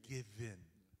giving.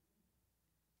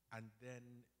 And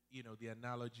then, the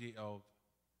analogy of,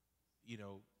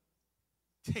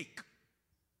 take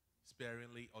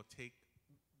sparingly or take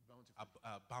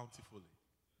bountifully.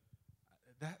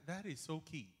 That is so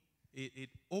key. It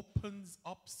opens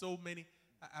up so many.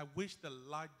 I wish the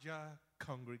larger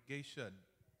congregation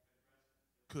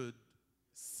could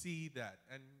see that,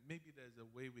 and maybe there's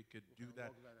a way we could do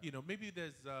that. Maybe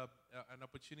there's an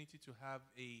opportunity to have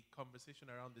a conversation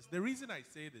around this. The reason I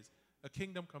say this, a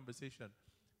kingdom conversation,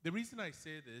 the reason I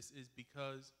say this is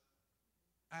because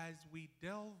as we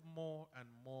delve more and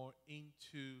more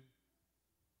into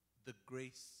the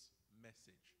grace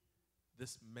message,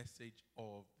 this message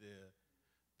of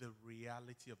the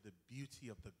reality of the beauty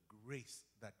of the grace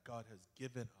that God has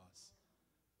given us,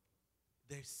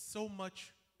 there's so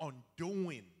much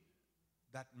undoing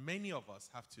that many of us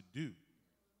have to do.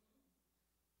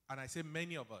 And I say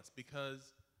many of us because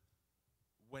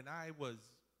when I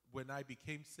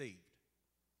became saved,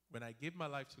 when I gave my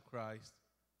life to Christ,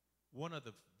 one of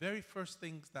the very first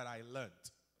things that I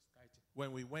learned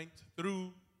when we went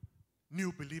through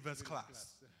new believers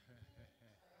class.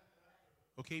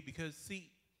 Okay, because see,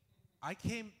 I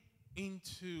came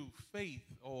into faith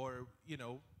or,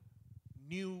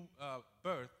 new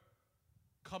birth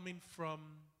coming from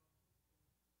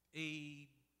a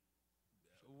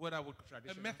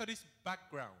Methodist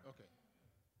background. Okay.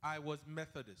 I was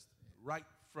Methodist right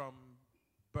from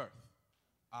birth.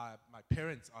 My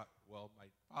parents are, my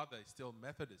father is still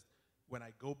Methodist. When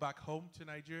I go back home to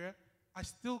Nigeria, I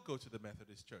still go to the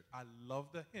Methodist church. I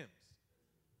love the hymns.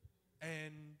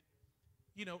 And,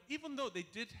 even though they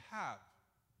did have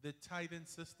the tithing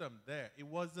system there, it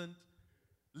wasn't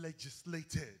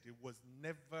legislated. It was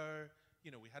never,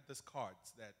 we had these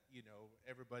cards that,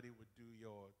 everybody would do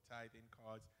your tithing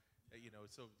cards,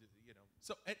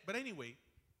 but anyway,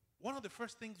 one of the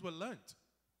first things we learned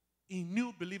in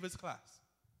new believers class,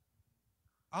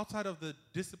 outside of the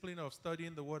discipline of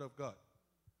studying the Word of God,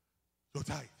 your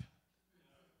tithe.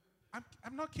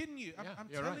 I'm not kidding you. I'm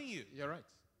telling you. You're right.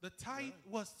 The tithe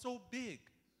was so big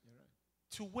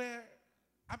to where,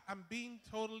 I'm being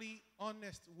totally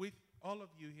honest with all of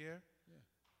you here.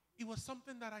 Yeah. It was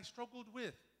something that I struggled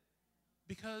with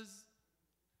because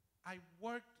I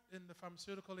worked in the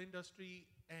pharmaceutical industry,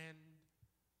 and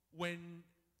when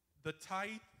the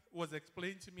tithe was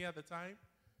explained to me at the time,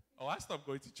 I stopped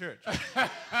going to church.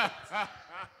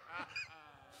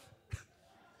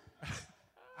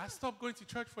 I stopped going to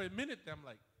church for a minute. I'm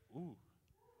like, ooh,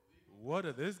 what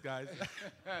are these guys?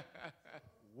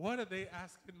 What are they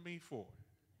asking me for?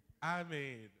 I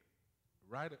mean,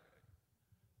 right?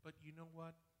 But you know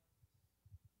what?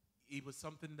 It was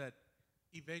something that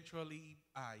eventually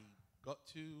I got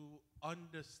to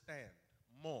understand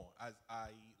more as I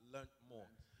learned more.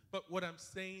 But what I'm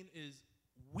saying is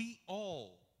we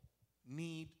all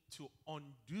need to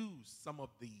undo some of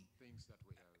the things that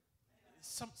we have.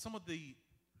 Some of the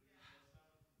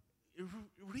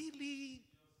really,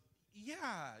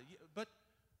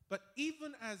 but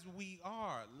even as we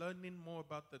are learning more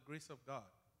about the grace of God,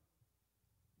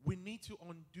 we need to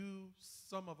undo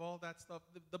some of all that stuff,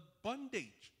 the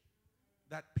bondage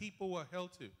that people were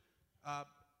held to.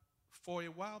 For a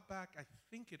while back, I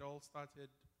think it all started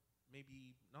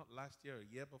maybe not last year,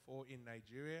 a year before in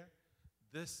Nigeria.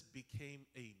 This became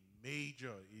a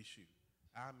major issue.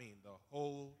 I mean, the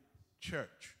whole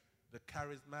church, the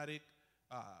charismatic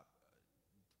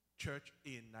church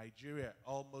in Nigeria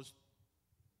almost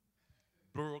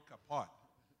broke apart,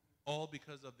 all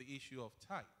because of the issue of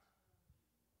tithe.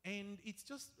 And it's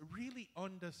just really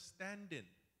understanding,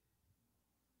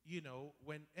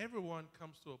 when everyone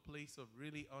comes to a place of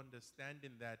really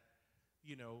understanding that,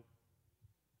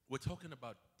 we're talking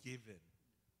about giving.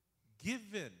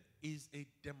 Giving is a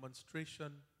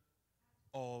demonstration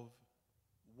of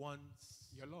one's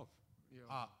Your love.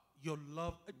 your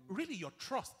love, really your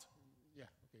trust. Yeah,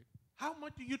 okay. How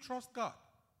much do you trust God?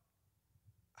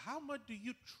 How much do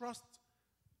you trust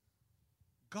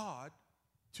God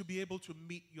to be able to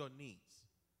meet your needs?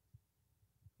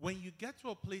 When you get to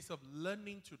a place of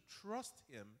learning to trust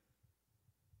Him,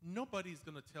 nobody's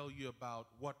going to tell you about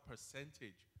what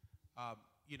percentage.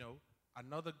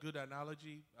 Another good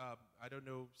analogy, I don't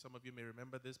know, some of you may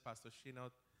remember this, Pastor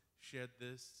Shinaut shared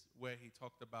this, where he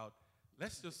talked about,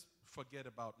 let's just forget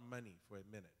about money for a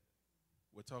minute.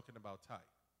 We're talking about tithe.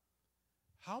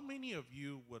 How many of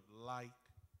you would like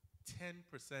 10%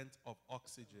 of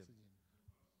oxygen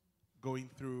going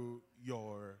through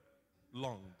your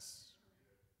lungs?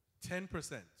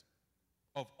 10%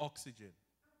 of oxygen.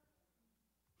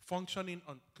 Functioning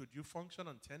on, could you function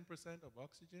on 10% of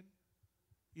oxygen?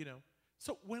 You know,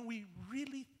 so when we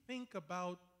really think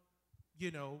about,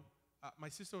 my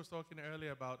sister was talking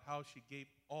earlier about how she gave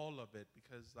all of it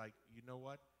because, like, you know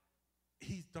what?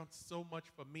 He's done so much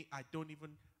for me. I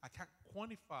can't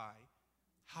quantify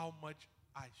how much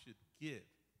I should give.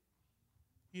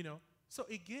 So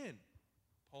again,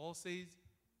 Paul says,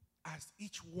 as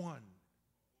each one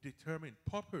determined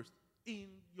purpose in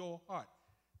your heart.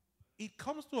 It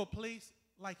comes to a place,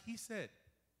 like he said,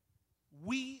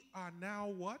 we are now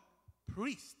what?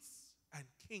 Priests and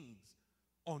kings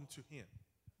unto him.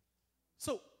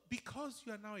 So, because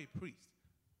you are now a priest,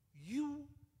 you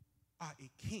are a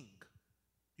king.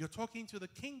 You're talking to the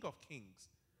King of Kings.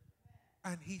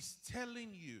 And he's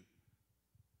telling you,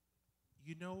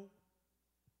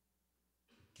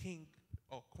 King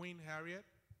or Queen Harriet,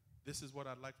 this is what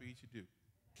I'd like for you to do.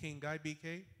 King Guy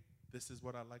BK, this is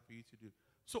what I'd like for you to do.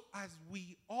 So as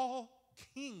we all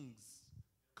kings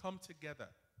come together,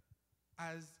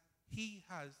 as we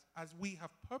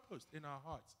have purposed in our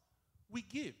hearts, we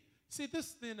give. See,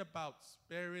 this thing about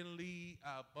sparingly,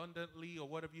 abundantly, or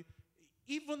whatever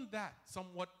even that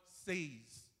somewhat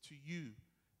says to you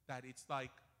that it's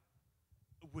like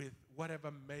with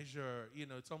whatever measure,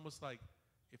 it's almost like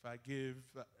if I give,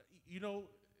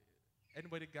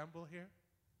 anybody gamble here?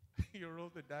 You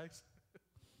roll the dice?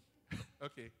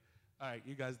 Okay. All right,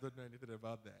 you guys don't know anything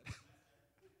about that.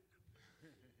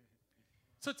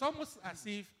 So it's almost as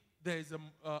if there's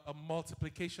a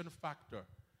multiplication factor.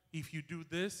 If you do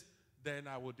this, then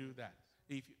I will do that.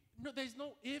 There's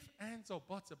no if, ands, or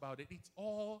buts about it. It's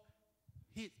all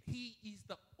he is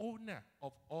the owner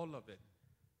of all of it.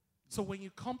 So when you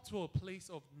come to a place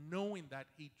of knowing that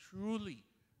he truly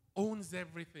owns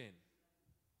everything,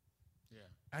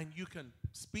 and you can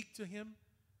speak to him,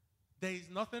 there is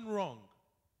nothing wrong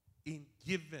in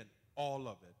giving all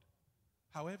of it.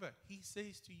 However, he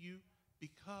says to you,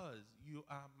 because you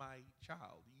are my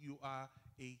child, you are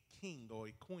a king or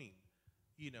a queen,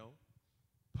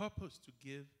 purpose to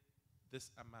give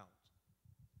this amount.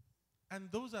 And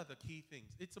those are the key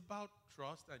things. It's about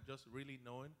trust and just really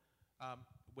knowing.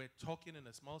 We're talking in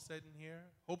a small setting here.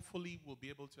 Hopefully, we'll be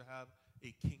able to have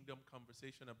a kingdom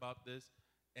conversation about this.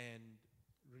 And,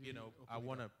 Really I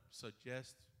want to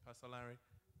suggest, Pastor Lanre,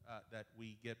 that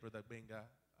we get Brother Benga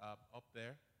up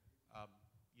there,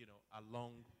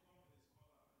 along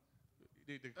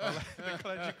the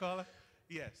clergy collar.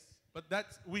 Yes. But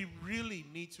we really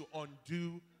need to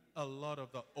undo a lot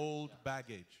of the old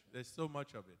baggage. There's so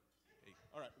much of it.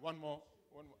 All right, one more.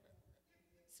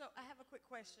 So I have a quick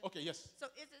question. Okay, yes. So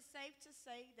is it safe to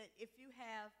say that if you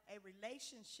have a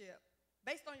relationship,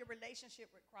 based on your relationship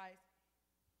with Christ,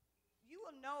 you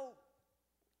will know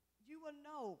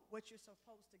what you're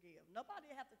supposed to give. Nobody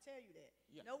will have to tell you that.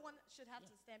 Yeah. No one should have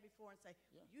to stand before and say,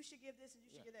 Yeah. you should give this and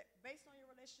you should Yeah. give that. Based on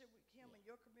your relationship with him and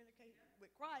your communication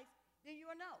with Christ, then you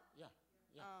will know. Yeah.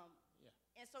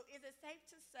 And so is it safe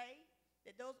to say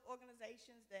that those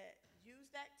organizations that use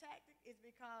that tactic is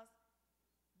because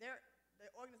the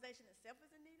organization itself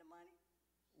is in need of money?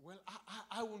 Well,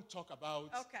 I won't talk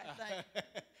about Okay,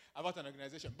 about an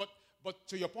organization, but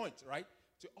to your point, right?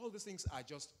 All these things are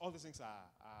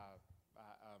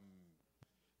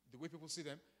the way people see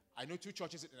them. I know two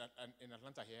churches in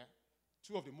Atlanta here.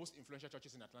 Two of the most influential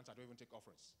churches in Atlanta don't even take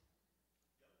offerings.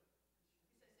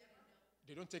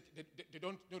 They don't take. They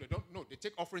don't. No, they don't. No, they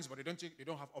take offerings, but they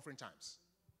don't have offering times.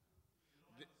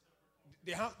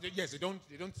 They have. Yes, they don't.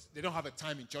 They don't have a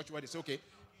time in church where they say, okay,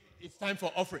 it's time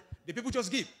for offering. The people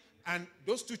just give. And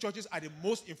those two churches are the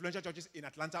most influential churches in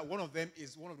Atlanta. One of them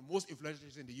is one of the most influential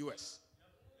churches in the U.S.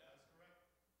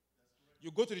 You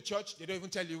go to the church, they don't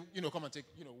even tell you, come and take,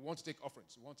 we want to take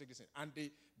offerings. We want to take this in. And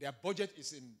their budget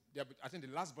is I think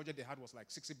the last budget they had was like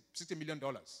 $60 million.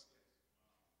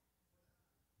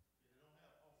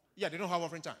 Yeah, they don't have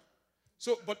offering time.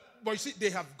 So, but you see, they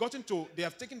have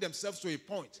taken themselves to a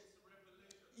point.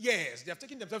 Yes, they have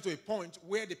taken themselves to a point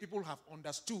where the people have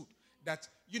understood that,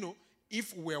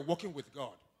 if we're working with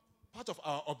God, part of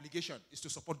our obligation is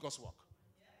to support God's work.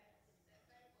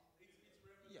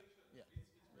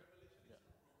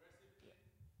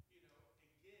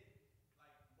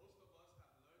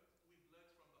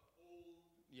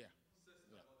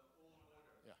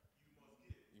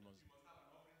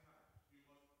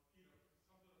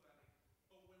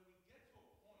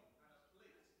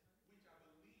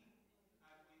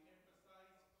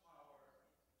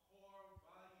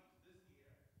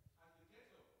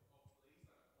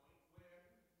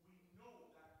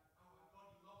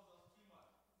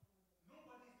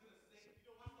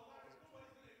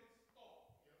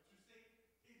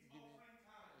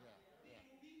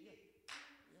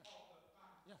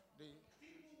 The,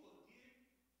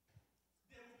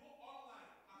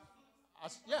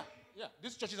 yeah, yeah.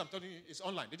 These churches I'm telling you is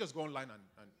online. They just go online and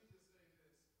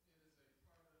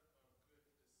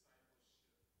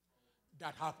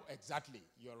that have exactly.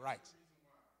 You're right.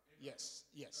 Yes,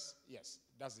 yes, yes.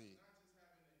 That's the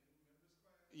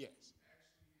yes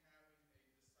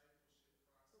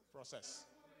process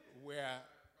where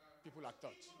people are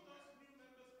taught.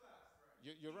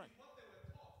 You're right.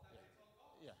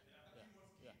 Yeah, yeah,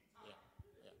 yeah, yeah,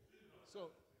 yeah.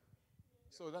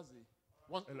 So that's the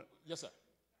one. Hello. Yes, sir.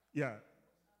 Yeah.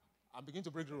 I'm beginning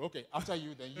to break the rule. Okay, after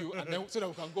you, then you, and then so that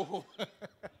we can go home.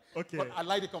 Okay. But I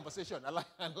like the conversation. I like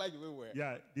the way we're.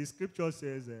 Yeah, the scripture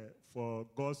says, for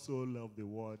God so loved the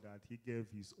world that he gave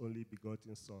his only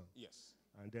begotten son. Yes.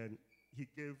 And then he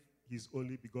gave his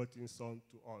only begotten son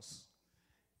to us.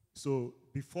 So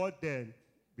before then,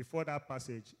 before that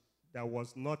passage, there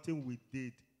was nothing we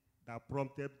did that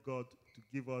prompted God to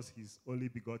give us his only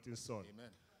begotten son.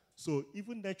 Amen. So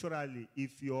even naturally,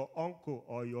 if your uncle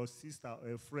or your sister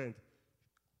or a friend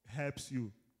helps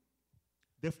you,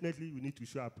 definitely you need to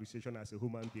show appreciation as a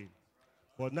human being.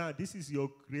 But now this is your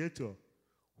creator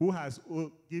who has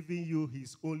given you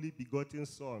his only begotten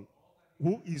son,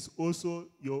 who is also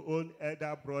your own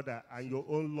elder brother and your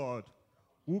own Lord,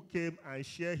 who came and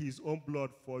shared his own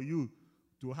blood for you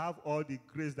to have all the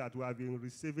grace that we have been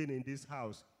receiving in this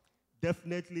house.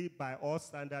 Definitely, by all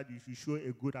standards, you should show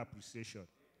a good appreciation.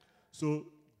 So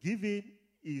giving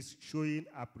is showing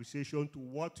appreciation to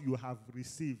what you have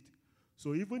received.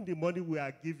 So even the money we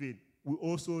are giving, we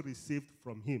also received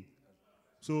from him.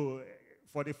 So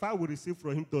for the fact we received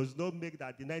from him does not make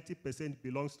that the 90%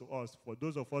 belongs to us, for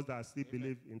those of us that still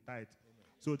believe in tithe.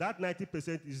 So that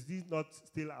 90% is not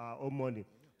still our own money.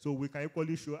 So we can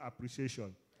equally show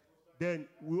appreciation. Then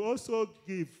we also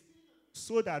give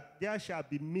so that there shall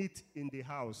be meat in the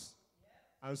house,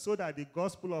 and so that the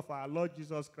gospel of our Lord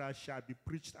Jesus Christ shall be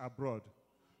preached abroad.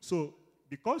 So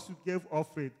because you gave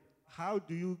offering, how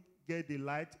do you get the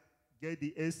light, get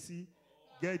the AC,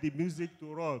 get the music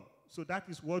to run? So that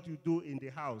is what you do in the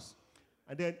house.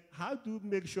 And then how do you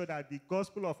make sure that the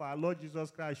gospel of our Lord Jesus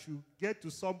Christ should get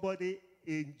to somebody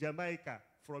in Jamaica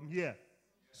from here?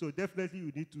 So definitely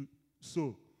you need to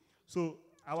sow. So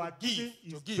our give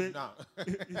now. I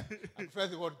prefer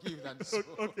the word give than sow.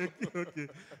 Okay.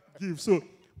 Give. So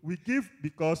we give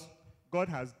because God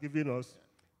has given us.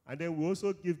 And then we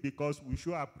also give because we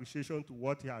show appreciation to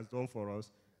what he has done for us.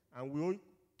 And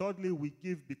thirdly, we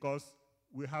give because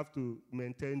we have to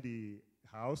maintain the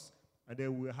house, and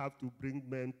then we have to bring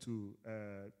men to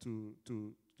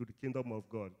the kingdom of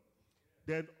God.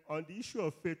 Then on the issue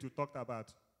of faith we talked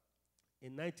about,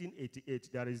 in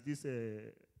 1988, there is this,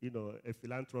 a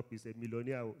philanthropist, a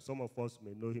millionaire, some of us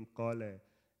may know him, called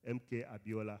M.K.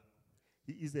 Abiola.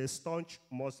 He is a staunch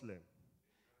Muslim.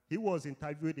 He was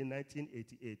interviewed in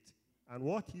 1988, and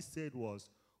what he said was,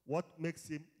 what makes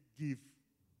him give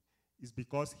is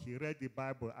because he read the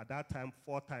Bible at that time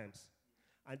 4 times.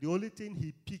 And the only thing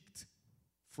he picked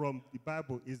from the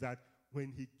Bible is that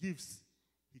when he gives,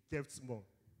 he kept small.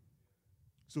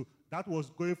 So that was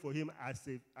going for him as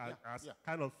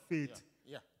kind of faith.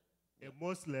 Yeah. A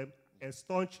Muslim, a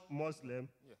staunch Muslim,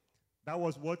 that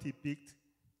was what he picked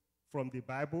from the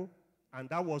Bible, and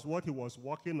that was what he was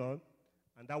working on,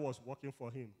 and that was working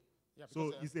for him. Yeah,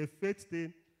 so it's a faith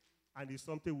thing, and it's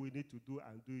something we need to do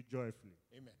and do it joyfully.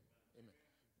 Amen.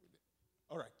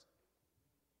 All right.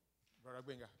 Brother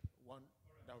Benga, one,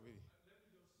 that will be.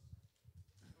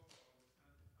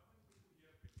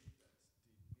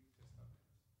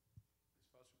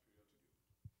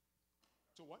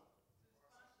 So what?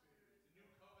 The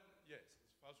new covenant, yes,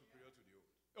 it's far superior to the old.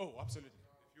 Oh, absolutely.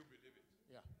 If you believe it.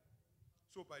 Yeah.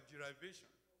 So by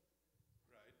derivation,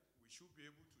 right, we should be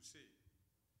able to say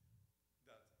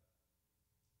that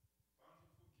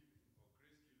bountiful giving or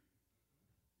grace giving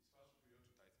is far superior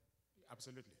to tithing.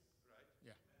 Absolutely. Right?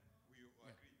 Yeah. We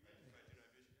agree by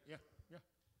derivation. Yeah.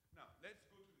 Now, let's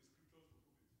go to the scriptures to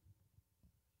prove it.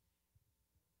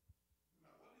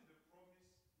 Now, what is the promise?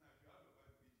 Now, if you have your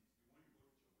Bible, read it.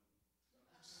 The one you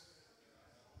bought with your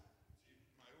money. See,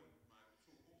 my own.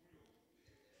 So open your own.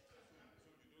 So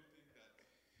you don't think that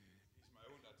it's my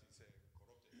own that is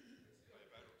corrupted by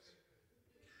virus.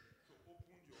 So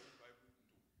open your own Bible to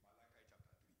Malachi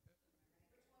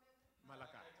chapter 3.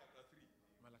 Malachi. Chapter 3.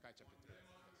 Malachi chapter 3.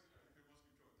 Famous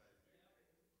scripture of tithing.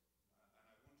 And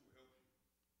I want to help you.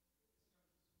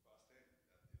 Verse 10 that they like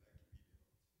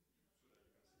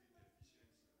to read a lot. So that you can see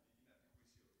the deficiency, the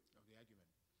inadequacy Of the argument.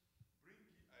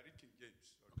 I read King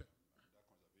James. Sorry, Okay. I'm that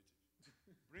conservative.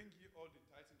 Bring ye all the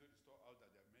tithes into the storehouse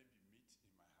that there may be meat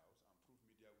in my house, and prove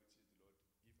me there, which says the Lord,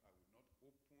 if I will not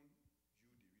open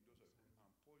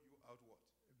without what?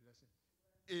 A blessing.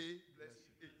 A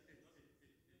blessing.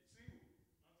 Single.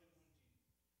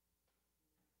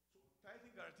 So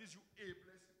tithing guarantees you a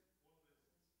blessing.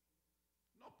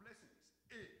 Not blessings.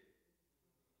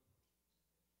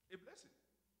 A blessing.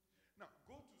 Now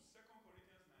go to 2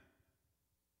 Corinthians 9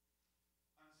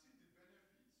 and see the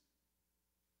benefits,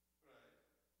 right,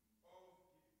 of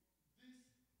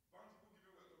this bountiful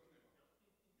giving we're talking about.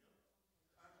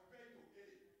 And compare it to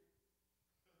A.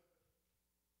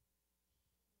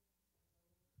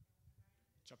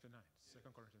 Chapter 9, 2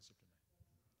 Corinthians chapter 9.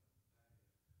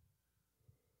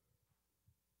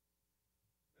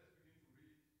 Let's begin to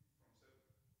read from 7.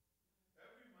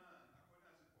 Every man, according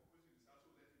as his purpose in his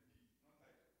household, let him give, not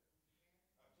tithe.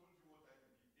 I've told you what tithe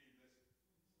will give, a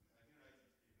blessing. I didn't write it,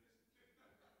 a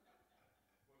blessing. But who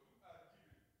are giving?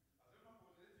 As everyone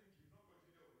purpose, let him give, not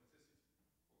quantity or necessity.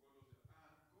 For God knows it.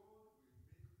 And God will make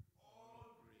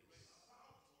all grace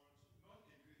abound towards you, not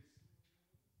a grace.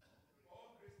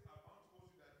 All grace abound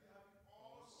towards you, that ye having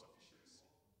all sufficiency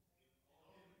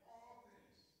in all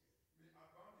things may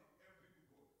abound in every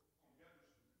good work. Compare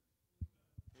those two.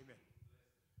 Amen.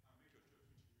 And make your church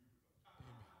which you belong.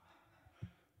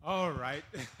 All right.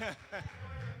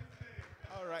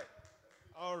 All right.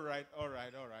 All right. All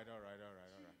right. All right. All right. All right.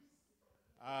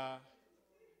 All right.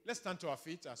 Let's stand to our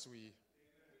feet as we,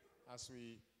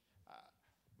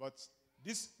 but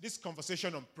this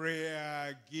conversation on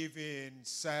prayer, giving,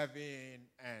 serving,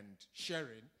 and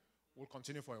sharing will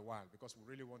continue for a while because we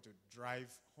really want to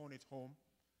hone it home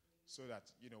so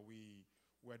that,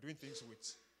 we're doing things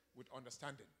with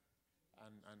understanding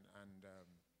and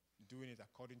doing it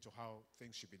according to how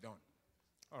things should be done.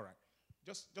 All right.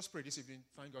 Just pray this evening.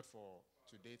 Thank God for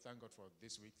today. Thank God for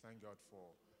this week. Thank God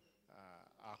for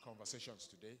our conversations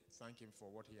today. Thank Him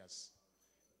for what He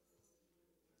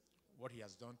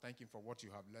has done. Thank Him for what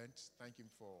you have learned. Thank Him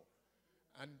for,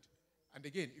 and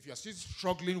again, if you are still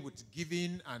struggling with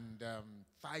giving and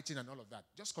fighting and all of that,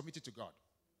 just commit it to God.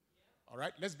 All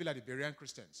right? Let's be like the Berean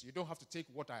Christians. You don't have to take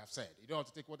what I have said. You don't have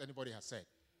to take what anybody has said.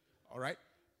 All right?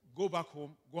 Go back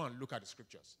home. Go and look at the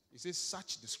scriptures. It says,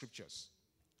 search the scriptures.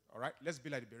 All right? Let's be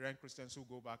like the Berean Christians who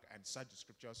go back and search the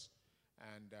scriptures,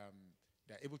 and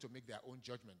they're able to make their own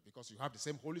judgment because you have the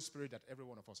same Holy Spirit that every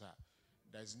one of us have.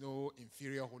 There is no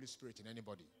inferior Holy Spirit in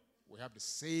anybody. We have the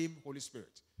same Holy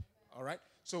Spirit. All right?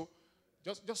 So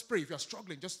just pray. If you're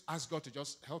struggling, just ask God to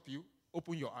just help you.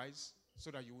 Open your eyes so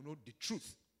that you will know the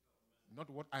truth. Not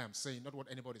what I am saying, not what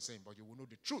anybody is saying, but you will know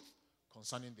the truth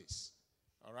concerning this.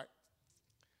 All right?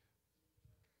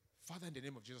 Father, in the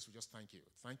name of Jesus, we just thank you.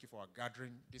 Thank you for our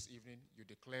gathering this evening. You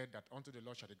declared that unto the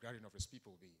Lord shall the gathering of his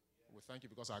people be. We thank you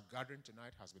because our gathering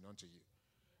tonight has been unto you.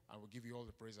 And we give you all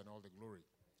the praise and all the glory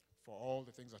for all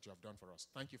the things that you have done for us.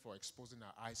 Thank you for exposing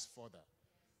our eyes further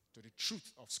to the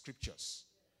truth of scriptures.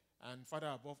 And Father,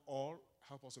 above all,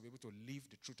 help us to be able to live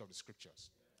the truth of the scriptures.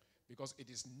 Because it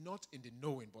is not in the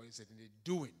knowing, but it's in the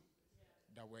doing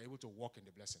that we're able to walk in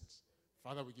the blessings.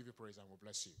 Father, we give you praise and we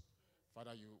bless you.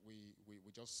 Father,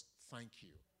 we just thank you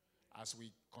as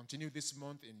we continue this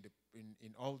month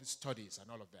in all the studies and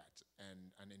all of that,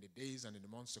 and in the days and in the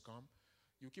months to come.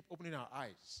 You keep opening our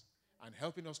eyes and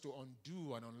helping us to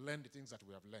undo and unlearn the things that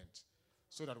we have learned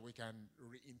so that we can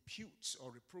re-impute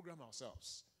or reprogram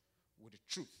ourselves with the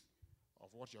truth of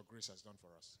what your grace has done for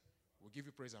us. We give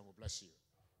you praise and we bless you.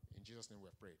 In Jesus' name we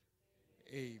have prayed.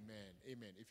 Amen. Amen. If